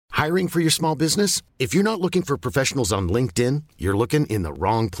Hiring for your small business? If you're not looking for professionals on LinkedIn, you're looking in the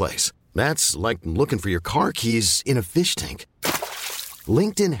wrong place. That's like looking for your car keys in a fish tank.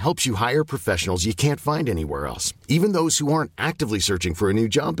 LinkedIn helps you hire professionals you can't find anywhere else, even those who aren't actively searching for a new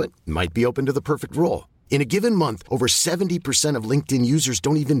job but might be open to the perfect role. In a given month, over 70% of LinkedIn users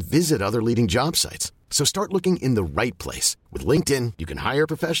don't even visit other leading job sites. So start looking in the right place. With LinkedIn, you can hire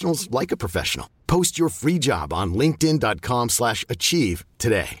professionals like a professional. Post your free job on linkedin.com/achieve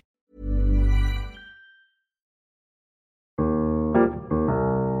today.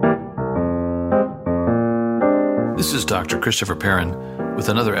 This is Dr. Christopher Perrin with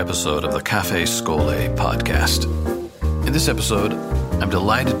another episode of the Cafe Scole podcast. In this episode, I'm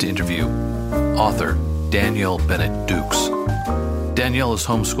delighted to interview author Danielle Bennett Dukes. Danielle has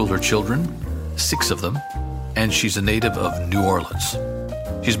homeschooled her children, 6 of them, and she's a native of New Orleans.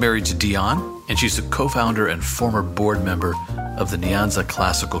 She's married to Dion, and she's a co-founder and former board member of the Nyanza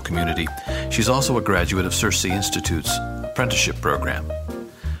Classical Community. She's also a graduate of Circe Institute's apprenticeship program.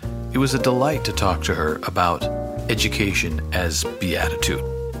 It was a delight to talk to her about education as beatitude.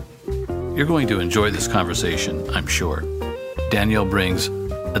 You're going to enjoy this conversation, I'm sure. Danielle brings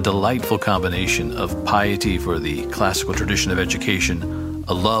a delightful combination of piety for the classical tradition of education,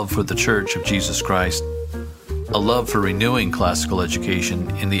 a love for the Church of Jesus Christ, a love for renewing classical education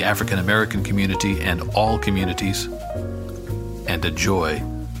in the African American community and all communities, and a joy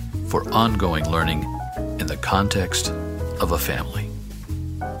for ongoing learning in the context of a family.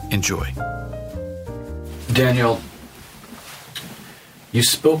 Enjoy. Danielle, you've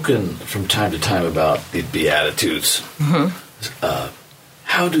spoken from time to time about the Beatitudes. Mm-hmm.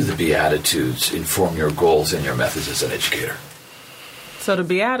 How do the Beatitudes inform your goals and your methods as an educator? So the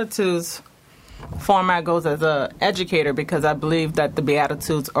Beatitudes form my goals as an educator because I believe that the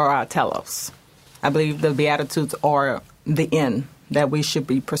Beatitudes are our telos. I believe the Beatitudes are the end that we should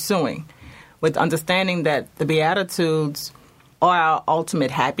be pursuing, with understanding that the Beatitudes are our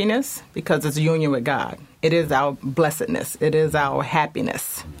ultimate happiness because it's union with God. It is our blessedness. It is our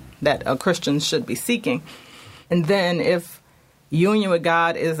happiness that a Christian should be seeking. And then if union with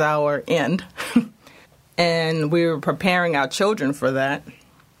God is our end, and we're preparing our children for that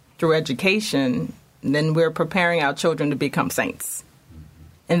through education, then we're preparing our children to become saints.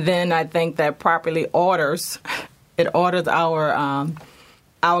 And then I think that properly orders our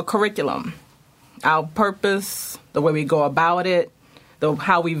curriculum, our purpose, the way we go about it,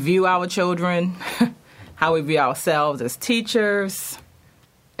 how we view our children, how we view ourselves as teachers,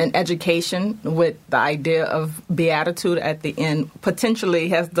 and education with the idea of beatitude at the end potentially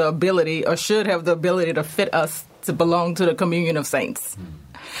has the ability or should have the ability to fit us to belong to the communion of saints.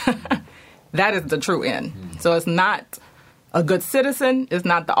 That is the true end. So it's not a good citizen, it's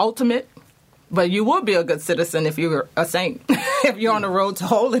not the ultimate, but you will be a good citizen if you're a saint, if you're on the road to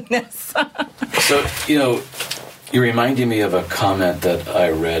holiness. So, you're reminding me of a comment that I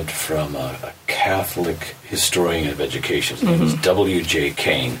read from a Catholic historian of education. His name is W.J.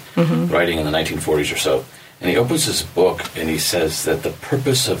 Kane, writing in the 1940s or so. And he opens his book and he says that the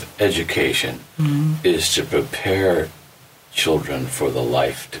purpose of education is to prepare children for the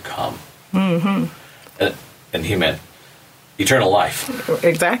life to come. And he meant eternal life.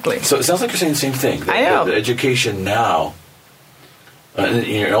 Exactly. So it sounds like you're saying the same thing. I know. The education now, and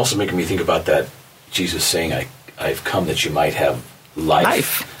you're also making me think about that Jesus saying, I've come that you might have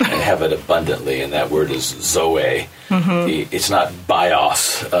life. And have it abundantly, and that word is zoe. It's not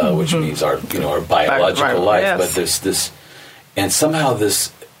bios, which means our biological life, yes. But there's this, and somehow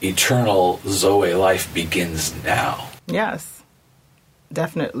this eternal zoe life begins now. Yes,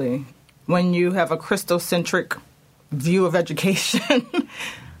 definitely. When you have a Christocentric view of education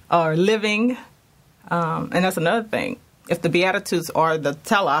or living, and that's another thing. If the Beatitudes are the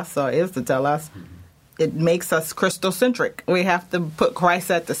telos, or is the telos, it makes us Christocentric. We have to put Christ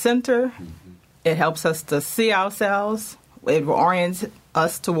at the center. It helps us to see ourselves. It orients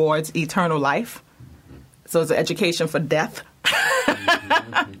us towards eternal life. So it's an education for death.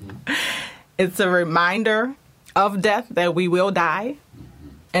 It's a reminder of death, that we will die.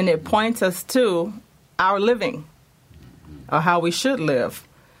 And it points us to our living, or how we should live.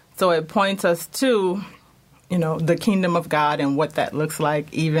 So it points us to, the kingdom of God and what that looks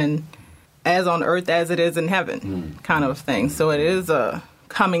like, even as on earth as it is in heaven, kind of thing. So it is a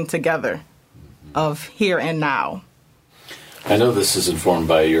coming together of here and now. I know this is informed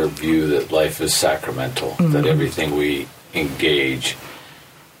by your view that life is sacramental, that everything we engage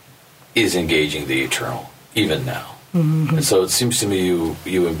is engaging the eternal, even now. And so it seems to me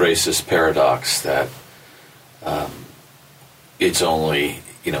you embrace this paradox that it's only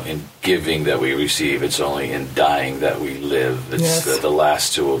in giving that we receive. It's only in dying that we live. It's the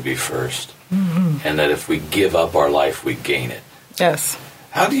last two will be first. Mm-hmm. And that if we give up our life, we gain it. Yes.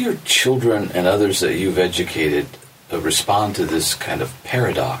 How do your children and others that you've educated respond to this kind of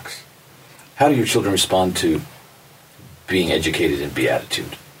paradox? How do your children respond to being educated in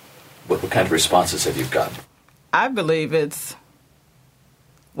beatitude? What kind of responses have you gotten? I believe it's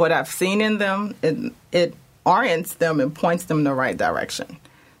what I've seen in them. It orients them and points them in the right direction.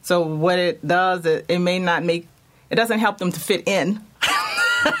 So what it does, it doesn't help them to fit in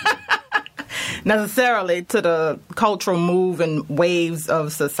necessarily to the cultural move and waves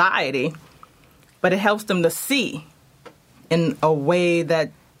of society, but it helps them to see in a way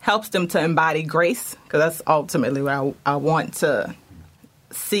that helps them to embody grace, because that's ultimately what I want to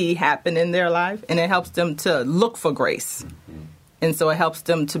see happen in their life, and it helps them to look for grace. Mm-hmm. And so it helps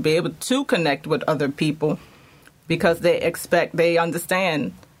them to be able to connect with other people because they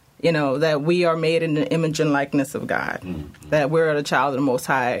understand, that we are made in the image and likeness of God, mm-hmm. that we're the child of the Most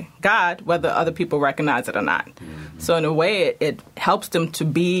High God, whether other people recognize it or not. Mm-hmm. So in a way, it helps them to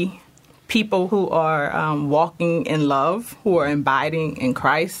be people who are walking in love, who are abiding in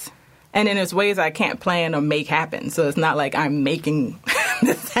Christ. And in its ways I can't plan or make happen. So it's not like I'm making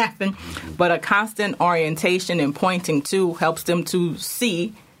this happen, but a constant orientation and pointing to helps them to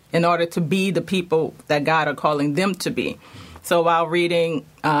see in order to be the people that God are calling them to be. So while reading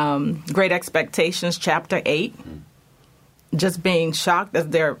Great Expectations, chapter 8, just being shocked as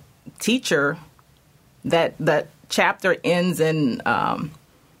their teacher, that chapter ends in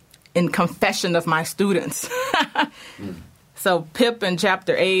confession of my students. So Pip in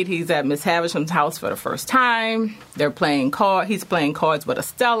chapter 8, he's at Miss Havisham's house for the first time. They're playing cards. He's playing cards with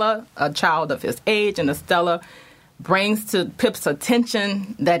Estella, a child of his age, and Estella brings to Pip's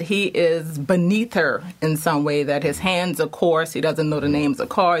attention that he is beneath her in some way, that his hands are coarse, he doesn't know the names of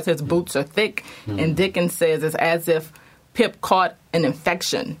cards, his boots are thick, and Dickens says it's as if Pip caught an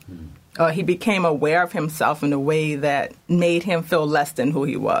infection. He became aware of himself in a way that made him feel less than who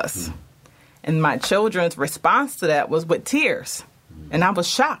he was. And my children's response to that was with tears. And I was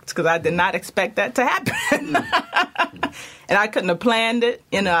shocked because I did not expect that to happen. And I couldn't have planned it.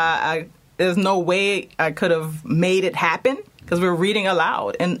 There's no way I could have made it happen because we're reading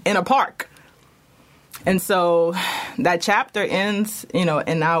aloud in a park. And so that chapter ends,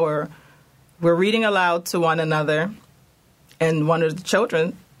 we're reading aloud to one another. And one of the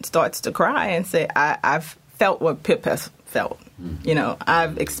children starts to cry and say, I've felt what Pip has felt.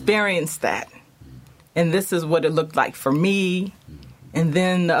 I've experienced that. And this is what it looked like for me. And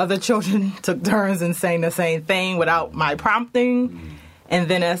then the other children took turns in saying the same thing without my prompting. And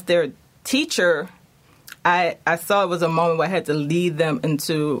then as their teacher, I saw it was a moment where I had to lead them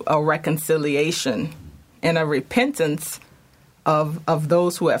into a reconciliation and a repentance of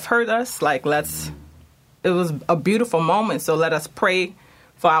those who have hurt us. It was a beautiful moment. So let us pray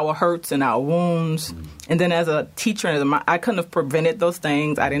for our hurts and our wounds. And then as a teacher, I couldn't have prevented those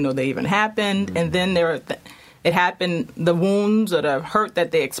things. I didn't know they even happened. And then it happened, the wounds or the hurt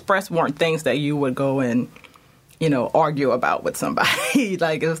that they expressed weren't things that you would go and, argue about with somebody.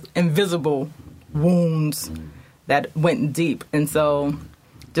 Like it was invisible wounds that went deep. And so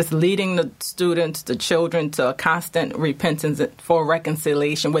just leading the students, the children, to a constant repentance for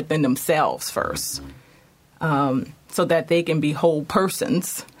reconciliation within themselves first. So that they can be whole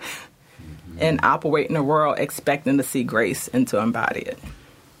persons and operate in the world expecting to see grace and to embody it.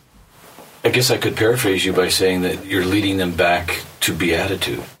 I guess I could paraphrase you by saying that you're leading them back to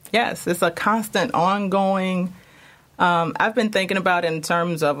beatitude. Yes, it's a constant, ongoing. I've been thinking about it in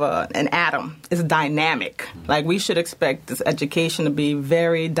terms of an atom. It's dynamic. Like we should expect this education to be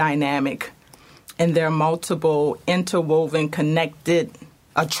very dynamic, and there are multiple interwoven, connected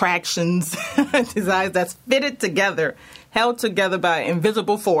attractions, desires that's fitted together, held together by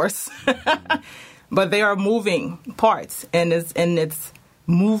invisible force, but they are moving parts, and it's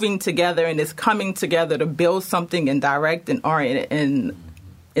moving together, and it's coming together to build something and direct and orient, and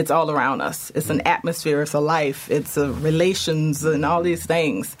it's all around us. It's an atmosphere, it's a life, it's relations, and all these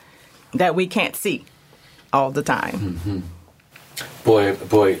things that we can't see all the time. Mm-hmm.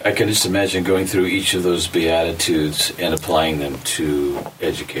 Boy, I can just imagine going through each of those Beatitudes and applying them to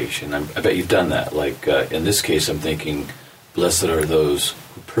education. I bet you've done that. Like, in this case, I'm thinking, blessed are those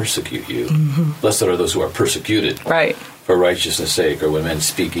who persecute you. Mm-hmm. Blessed are those who are persecuted for righteousness' sake, or when men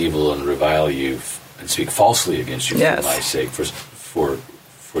speak evil and revile you and speak falsely against you for my sake,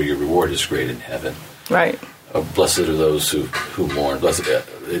 for your reward is great in heaven. Right. Blessed are those who mourn. Blessed.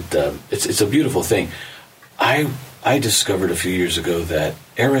 It's a beautiful thing. I I discovered a few years ago that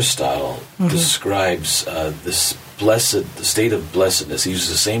Aristotle describes this the state of blessedness. He uses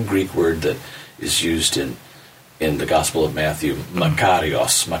the same Greek word that is used in the Gospel of Matthew,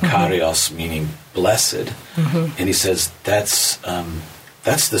 makarios. Makarios meaning blessed. And he says that's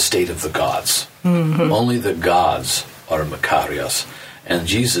the state of the gods. Only the gods are makarios. And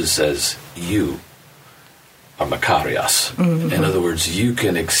Jesus says, you are makarios. In other words, you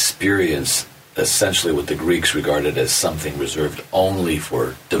can experience essentially what the Greeks regarded as something reserved only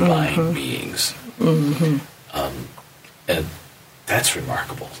for divine beings. And that's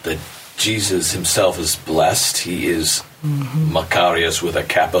remarkable, that Jesus himself is blessed. He is makarios with a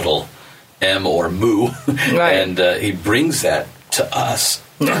capital M or mu. Right. And he brings that to us,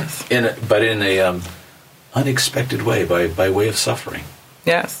 but in a unexpected way, by way of suffering.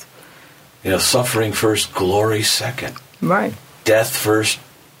 Yes. Suffering first, glory second. Right. Death first,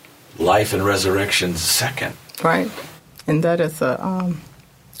 life and resurrection second. Right. And that is I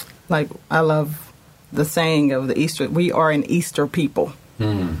love the saying of the Easter, we are an Easter people.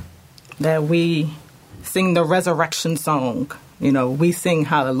 That we sing the resurrection song. We sing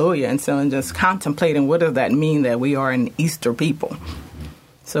hallelujah. And so in just contemplating, what does that mean that we are an Easter people?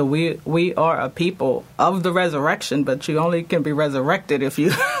 So we are a people of the resurrection, but you only can be resurrected if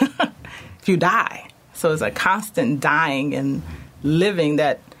you if you die. So it's a constant dying and living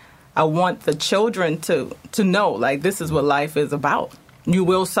that I want the children to know, like, this is what life is about. You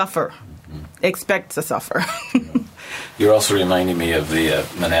will suffer. Expect to suffer. You're also reminding me of the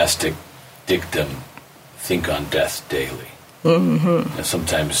monastic dictum, think on death daily. And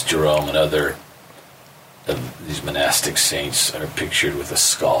sometimes Jerome and other of these monastic saints are pictured with a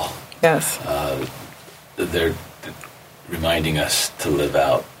skull. Yes. They're reminding us to live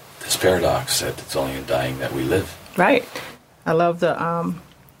out this paradox that it's only in dying that we live. Right. I love I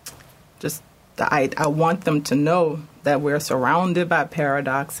want them to know that we're surrounded by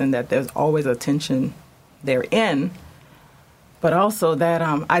paradox and that there's always a tension therein, but also that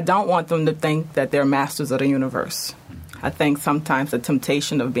I don't want them to think that they're masters of the universe. I think sometimes the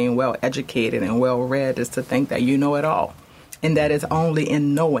temptation of being well-educated and well-read is to think that you know it all, and that it's only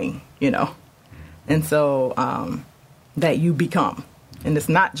in knowing, And so that you become. And it's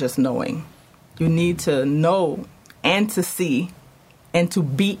not just knowing. You need to know and to see and to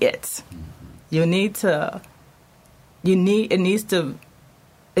be it.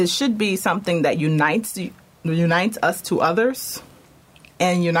 It should be something that unites us to others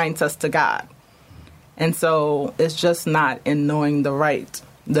and unites us to God. And so it's just not in knowing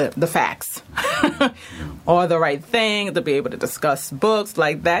the facts or the right thing to be able to discuss books.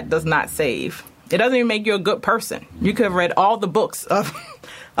 Like, that does not save. It doesn't even make you a good person. You could have read all the books of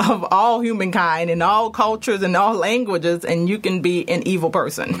all humankind in all cultures and all languages, and you can be an evil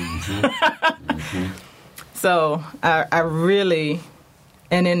person. So I really,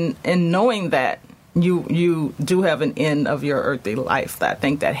 and in knowing that you do have an end of your earthly life, that I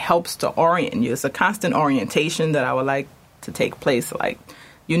think that helps to orient you. It's a constant orientation that I would like to take place. Like,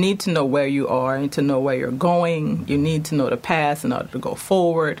 you need to know where you are and to know where you're going. You need to know the past in order to go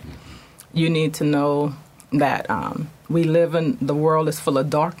forward. You need to know that the world is full of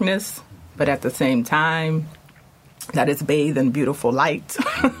darkness, but at the same time, that it's bathed in beautiful light.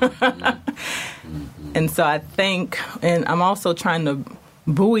 And so I think, and I'm also trying to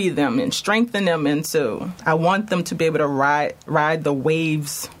buoy them and strengthen them I want them to be able to ride the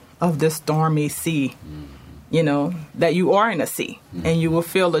waves of this stormy sea. That you are in a sea, and you will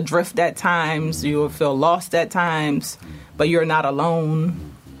feel adrift at times, you will feel lost at times, but you're not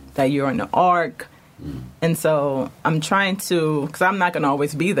alone, that you're in the ark. And so I'm trying to, because I'm not going to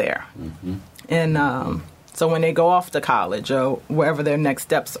always be there. And so when they go off to college or wherever their next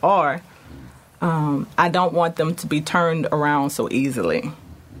steps are, I don't want them to be turned around so easily.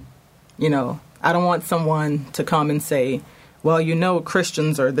 I don't want someone to come and say, well,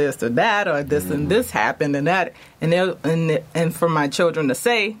 Christians are this or that, or this and this happened and that. And for my children to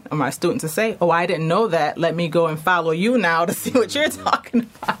say, or my students to say, oh, I didn't know that. Let me go and follow you now to see what you're talking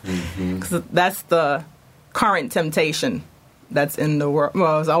about. Because that's the current temptation that's in the world.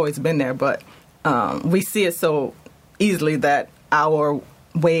 Well, it's always been there, but we see it so easily that our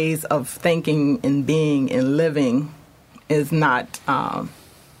ways of thinking and being and living is not...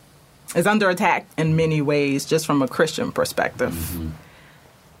 is under attack in many ways, just from a Christian perspective.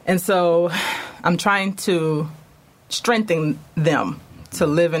 And so I'm trying to strengthen them to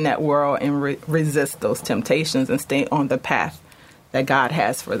live in that world and resist those temptations and stay on the path that God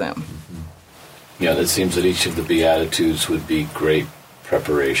has for them. Yeah, it seems that each of the Beatitudes would be great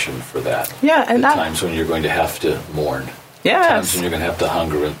preparation for that. Yeah, and times when you're going to have to mourn. Yes. Times when you're going to have to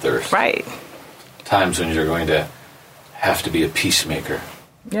hunger and thirst. Right. Times when you're going to have to be a peacemaker.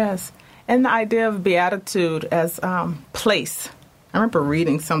 Yes. And the idea of beatitude as place. I remember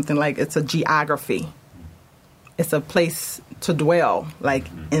reading something like it's a geography. It's a place to dwell, like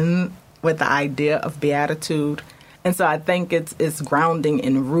in with the idea of beatitude. And so I think it's grounding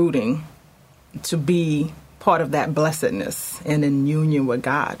and rooting to be part of that blessedness and in union with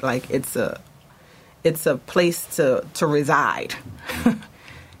God. Like it's a place to reside.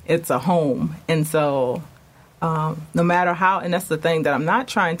 It's a home. And so no matter how, and that's the thing that I'm not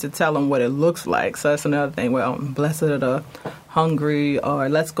trying to tell them what it looks like. So that's another thing. Well, blessed are the hungry, or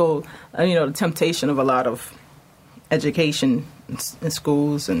let's go, the temptation of a lot of education in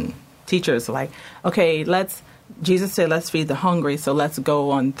schools and teachers, like, okay, Jesus said, let's feed the hungry. So let's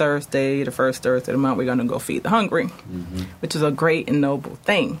go on Thursday, the first Thursday of the month, we're going to go feed the hungry, which is a great and noble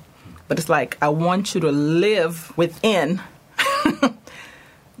thing. But it's like, I want you to live within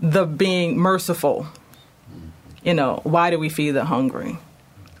the being merciful. Why do we feed the hungry?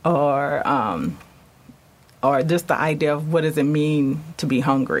 Or just the idea of what does it mean to be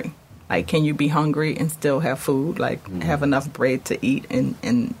hungry? Like, can you be hungry and still have food? Like, have enough bread to eat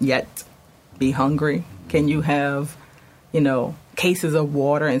and yet be hungry? Can you have, cases of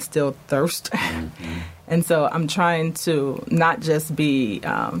water and still thirst? And so I'm trying to not just be,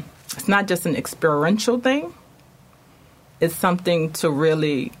 it's not just an experiential thing. It's something to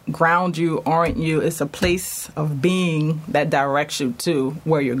really ground you, orient you. It's a place of being that directs you to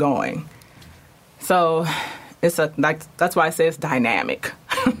where you're going. So it's that's why I say it's dynamic.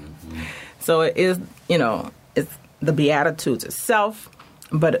 So it is, it's the Beatitudes itself,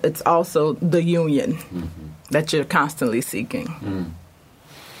 but it's also the union that you're constantly seeking.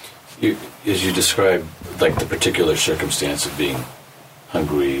 As you describe, like the particular circumstance of being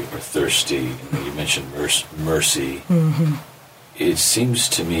hungry or thirsty, you mentioned mercy. It seems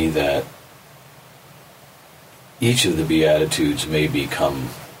to me that each of the Beatitudes may become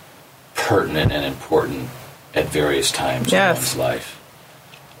pertinent and important at various times in one's life.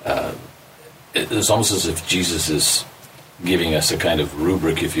 It's almost as if Jesus is giving us a kind of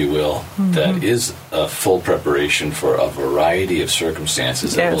rubric, if you will, that is a full preparation for a variety of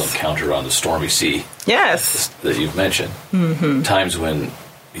circumstances that we'll encounter on the stormy sea. Yes. That you've mentioned. Times when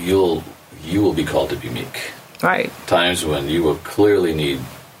you will be called to be meek. Right. Times when you will clearly need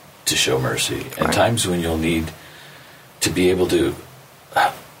to show mercy. And times when you'll need to be able to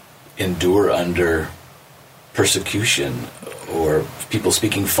endure under persecution or people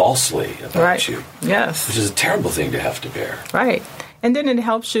speaking falsely about you. Yes. Which is a terrible thing to have to bear. Right. And then it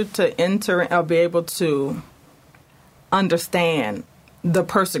helps you to enter or be able to understand the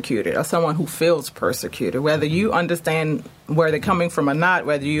persecuted or someone who feels persecuted, whether you understand where they're coming from or not,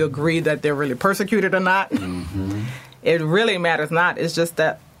 whether you agree that they're really persecuted or not. It really matters not. It's just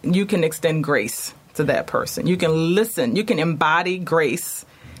that you can extend grace to that person. You can listen. You can embody grace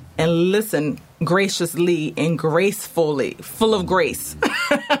and listen graciously and gracefully, full of grace.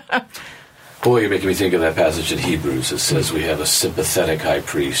 Boy, you're making me think of that passage in Hebrews. It says we have a sympathetic high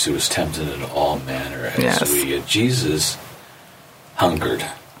priest who is tempted in all manner as we. Jesus hungered.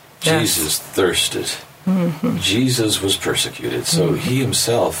 Jesus thirsted. Jesus was persecuted. So he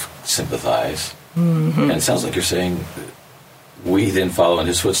himself sympathized. And it sounds like you're saying we then follow in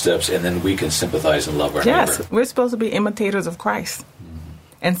his footsteps, and then we can sympathize and love our neighbor. Yes, we're supposed to be imitators of Christ.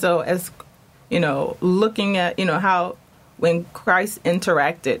 And so as, looking at, how when Christ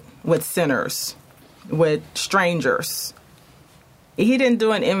interacted with sinners, with strangers, he didn't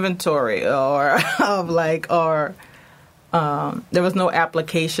do an inventory there was no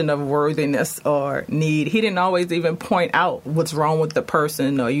application of worthiness or need. He didn't always even point out what's wrong with the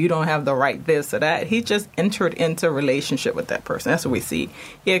person or you don't have the right this or that. He just entered into a relationship with that person. That's what we see.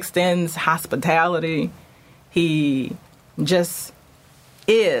 He extends hospitality. He just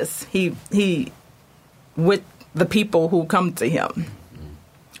is. He with the people who come to him.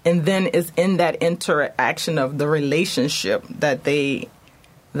 And then is in that interaction of the relationship that they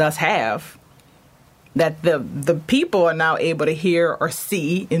thus have, that the people are now able to hear or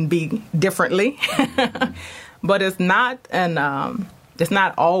see and be differently. But it's not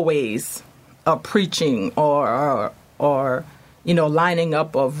always a preaching or lining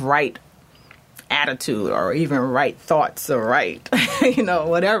up of right attitude or even right thoughts or right,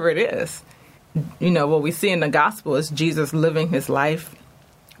 whatever it is. What we see in the gospel is Jesus living his life.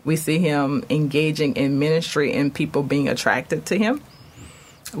 We see him engaging in ministry and people being attracted to him.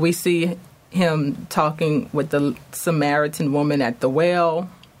 We see him talking with the Samaritan woman at the well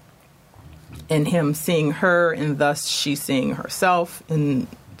and him seeing her and thus she seeing herself and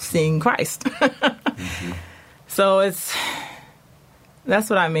seeing Christ. So that's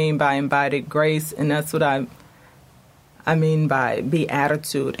what I mean by embodied grace, and that's what I I mean by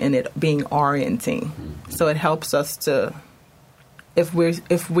beatitude and it being orienting. So it helps us to, if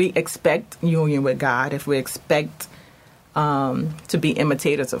we expect union with God, if we expect to be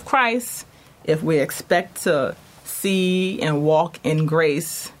imitators of Christ, if we expect to see and walk in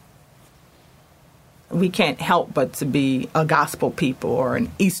grace, we can't help but to be a gospel people or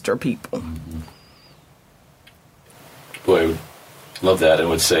an Easter people. Mm-hmm. Boy, I would love that. I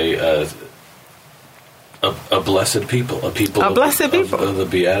would say a blessed people, a people of the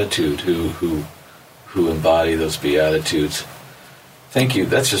Beatitude who embody those Beatitudes. Thank you.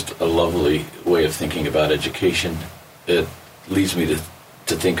 That's just a lovely way of thinking about education. It leads me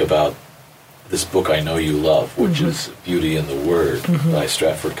to think about this book I know you love, which mm-hmm. is Beauty in the Word mm-hmm. by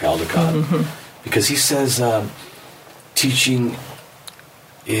Stratford Caldecott. Mm-hmm. Because he says teaching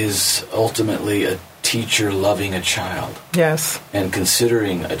is ultimately a teacher loving a child. Yes. And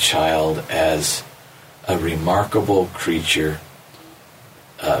considering a child as a remarkable creature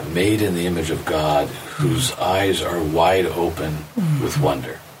made in the image of God, whose eyes are wide open mm-hmm. with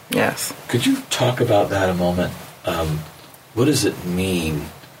wonder. Yes. Could you talk about that a moment? What does it mean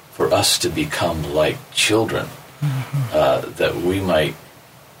for us to become like children, mm-hmm. That we might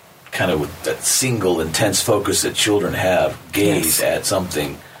kind of, with that single intense focus that children have, gaze yes. at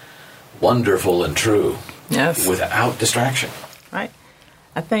something wonderful and true yes. without distraction? Right.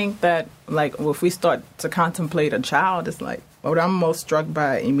 I think that, like, if we start to contemplate a child, it's like, what I'm most struck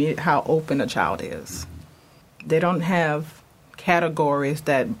by immediately how open a child is. They don't have categories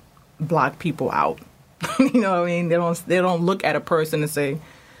that block people out. You know what I mean? They don't look at a person and say,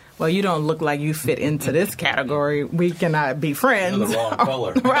 well, you don't look like you fit into this category. We cannot be friends. You're the wrong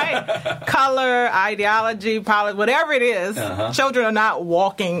color. Right. Color, ideology, politics, whatever it is, uh-huh. children are not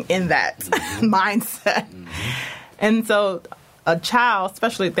walking in that mm-hmm. mindset. Mm-hmm. And so a child,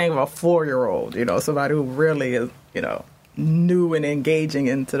 especially think of a 4-year-old, somebody who really is, new and engaging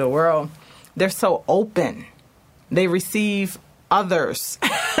into the world, they're so open. They receive others.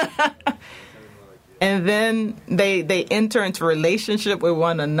 And then they enter into relationship with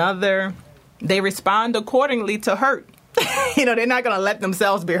one another. They respond accordingly to hurt. They're not going to let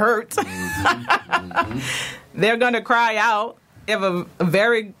themselves be hurt. Mm-hmm. Mm-hmm. They're going to cry out. They have a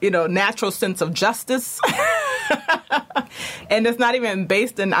very, natural sense of justice. And it's not even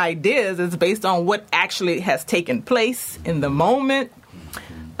based in ideas. It's based on what actually has taken place in the moment.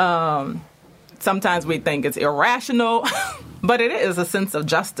 Sometimes we think it's irrational. But it is a sense of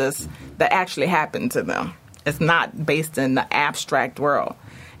justice that actually happened to them. It's not based in the abstract world.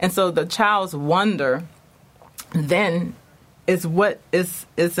 And so the child's wonder then is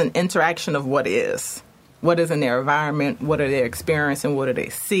an interaction of what is. What is in their environment, what are they experiencing, what do they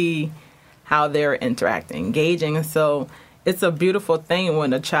see, how they're interacting, engaging. And so it's a beautiful thing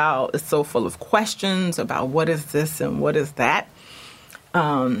when a child is so full of questions about what is this and what is that.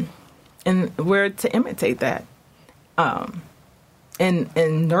 And we're to imitate that.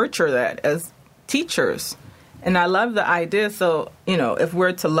 And nurture that as teachers. And I love the idea. So, if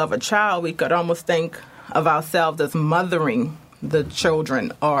we're to love a child, we could almost think of ourselves as mothering the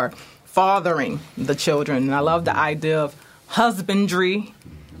children or fathering the children. And I love the idea of husbandry.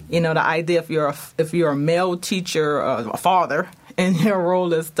 The idea if you're a male teacher or a father, and your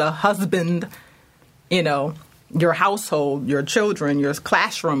role is to husband, your household, your children, your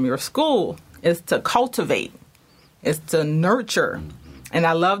classroom, your school, is to cultivate. Is to nurture. And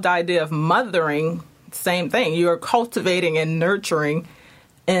I love the idea of mothering, same thing. You're cultivating and nurturing,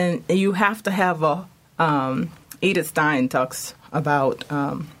 and you have to have Edith Stein talks about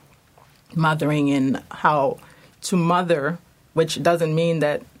mothering and how to mother, which doesn't mean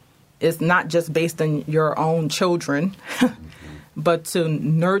that it's not just based on your own children, but to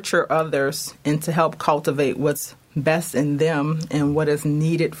nurture others and to help cultivate what's best in them and what is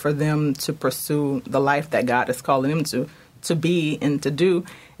needed for them to pursue the life that God is calling them to be and to do,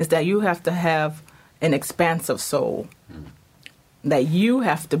 is that you have to have an expansive soul, that you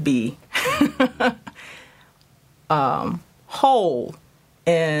have to be whole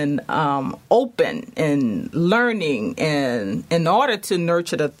and open and learning, and in order to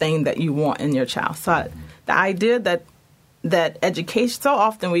nurture the thing that you want in your child. So the idea that education, so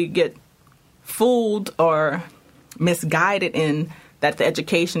often we get fooled or misguided in that the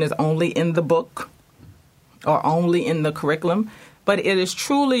education is only in the book or only in the curriculum, but it is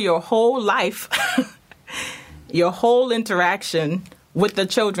truly your whole life, your whole interaction with the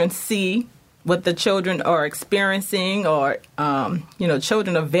children see, what the children are experiencing, or,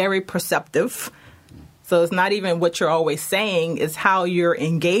 children are very perceptive. So it's not even what you're always saying, it's how you're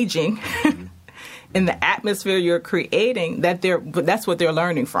engaging in the atmosphere you're creating, that's what they're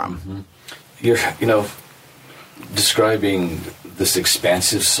learning from. Mm-hmm. describing this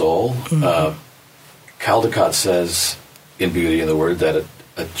expansive soul. Caldecott says in Beauty and the Word that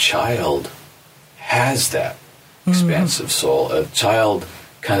a child has that expansive soul. A child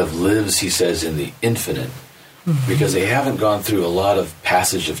kind of lives, he says, in the infinite because they haven't gone through a lot of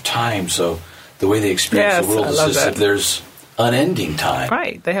passage of time. So the way they experience the world is as if there's unending time.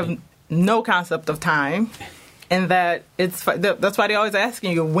 Right. They have no concept of time. And that's why they're always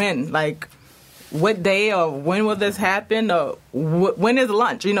asking you when, like, what day or when will this happen or when is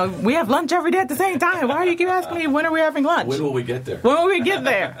lunch? You know, we have lunch every day at the same time. Why do you keep asking me when are we having lunch? When will we get there? When will we get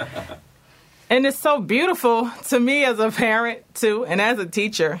there? And it's so beautiful to me as a parent, too, and as a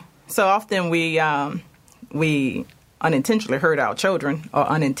teacher. So often we unintentionally hurt our children or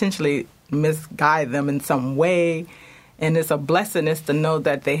unintentionally misguide them in some way. And it's a blessedness to know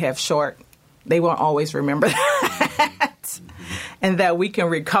that they won't always remember that. And that we can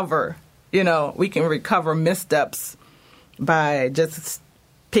recover, missteps by just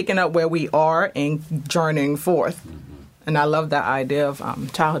picking up where we are and journeying forth. And I love that idea of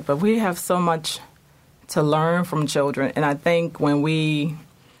childhood. But we have so much to learn from children. And I think when we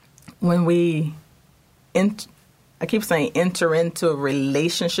I keep saying enter into a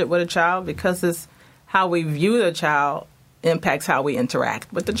relationship with a child, because it's how we view the child impacts how we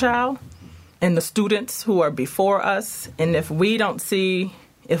interact with the child and the students who are before us. And if we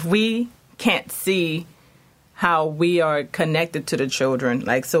can't see how we are connected to the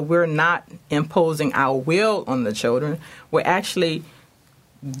children, so we're not imposing our will on the children, we're actually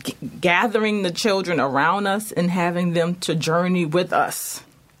gathering the children around us and having them to journey with us.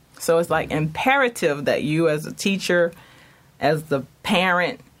 So it's imperative that you as a teacher, as the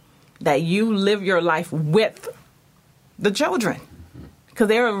parent, that you live your life with the children, because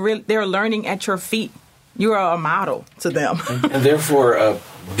they're learning at your feet. You are a model to them. and therefore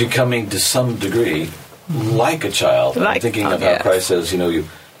becoming to some degree like a child. I'm thinking of how Christ says, you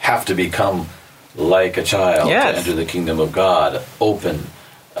have to become like a child to enter the kingdom of God, open,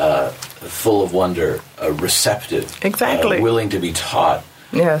 full of wonder, receptive, willing to be taught,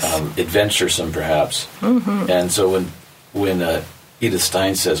 adventuresome perhaps. And so when Edith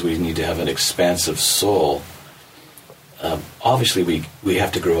Stein says we need to have an expansive soul, obviously we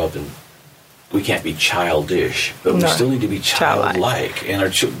have to grow up and we can't be childish, but we still need to be childlike.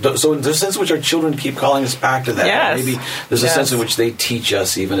 And so there's a sense in which our children keep calling us back to that. Yes. Maybe there's a sense in which they teach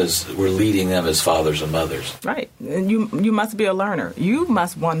us even as we're leading them as fathers and mothers. Right. And you must be a learner. You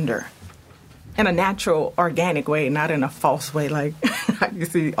must wonder in a natural, organic way, not in a false way. Like you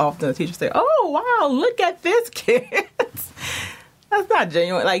see often the teachers say, oh, wow, look at this kid. That's not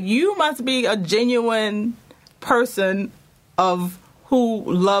genuine. You must be a genuine person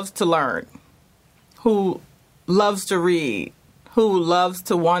who loves to learn, who loves to read, who loves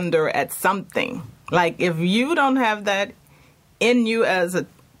to wonder at something. If you don't have that in you as a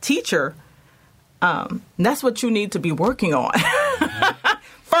teacher, that's what you need to be working on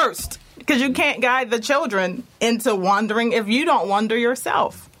first, because you can't guide the children into wondering if you don't wonder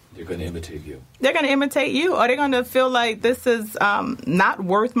yourself. They're going to imitate you. They're going to imitate you, or they're going to feel like this is not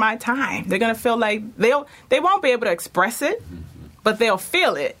worth my time. They're going to feel like they won't be able to express it, but they'll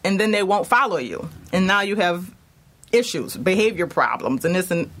feel it, and then they won't follow you. And now you have issues, behavior problems, and this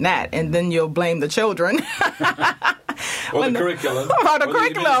and that, and then you'll blame the children. Or the curriculum. Or the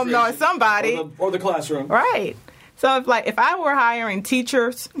curriculum, or somebody. Or the classroom. Right. So if I were hiring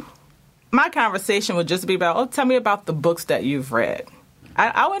teachers, my conversation would just be about, tell me about the books that you've read.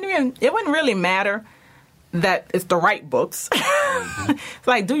 It wouldn't really matter that it's the right books.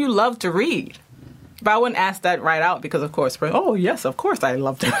 It's do you love to read? But I wouldn't ask that right out because, of course, yes, of course I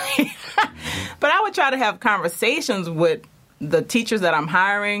love to read. But I would try to have conversations with the teachers that I'm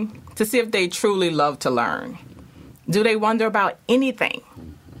hiring to see if they truly love to learn. Do they wonder about anything?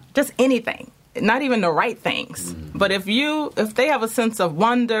 Just anything. Not even the right things. But if they have a sense of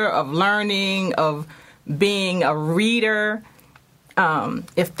wonder, of learning, of being a reader,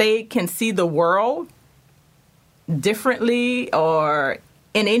 if they can see the world differently or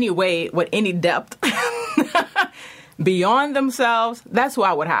in any way with any depth beyond themselves, that's who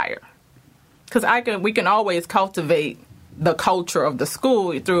I would hire. Because we can always cultivate the culture of the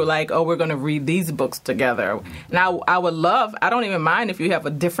school through we're going to read these books together. And I would love, I don't even mind if you have a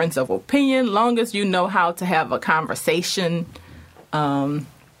difference of opinion, long as you know how to have a conversation.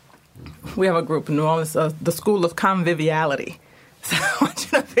 We have a group in New Orleans, the School of Conviviality. So I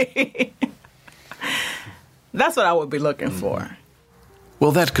want you to be. That's what I would be looking for.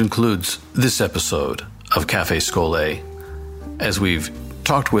 Well, that concludes this episode of Cafe Scole, as we've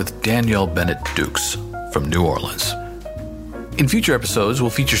talked with Danielle Bennett Dukes from New Orleans. In future episodes, we'll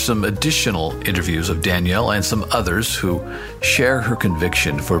feature some additional interviews of Danielle and some others who share her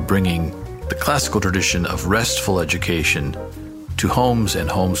conviction for bringing the classical tradition of restful education to homes and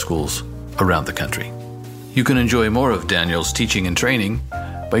homeschools around the country. You can enjoy more of Danielle's teaching and training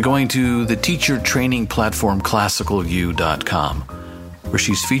by going to the teacher training platform ClassicalU.com, where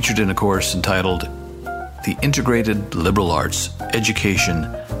she's featured in a course entitled The Integrated Liberal Arts Education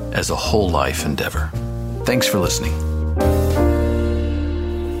as a Whole Life Endeavor. Thanks for listening.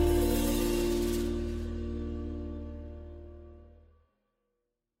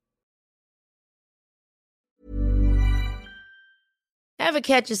 Ever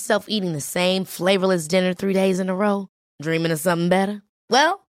catch yourself eating the same flavorless dinner 3 days in a row? Dreaming of something better?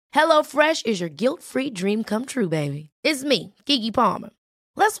 Well, HelloFresh is your guilt-free dream come true, baby. It's me, Keke Palmer.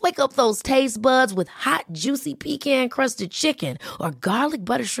 Let's wake up those taste buds with hot, juicy pecan-crusted chicken or garlic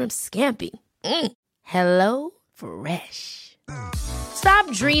butter shrimp scampi. Hello Fresh. Stop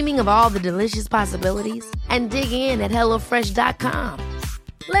dreaming of all the delicious possibilities and dig in at HelloFresh.com.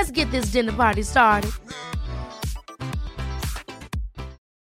 Let's get this dinner party started.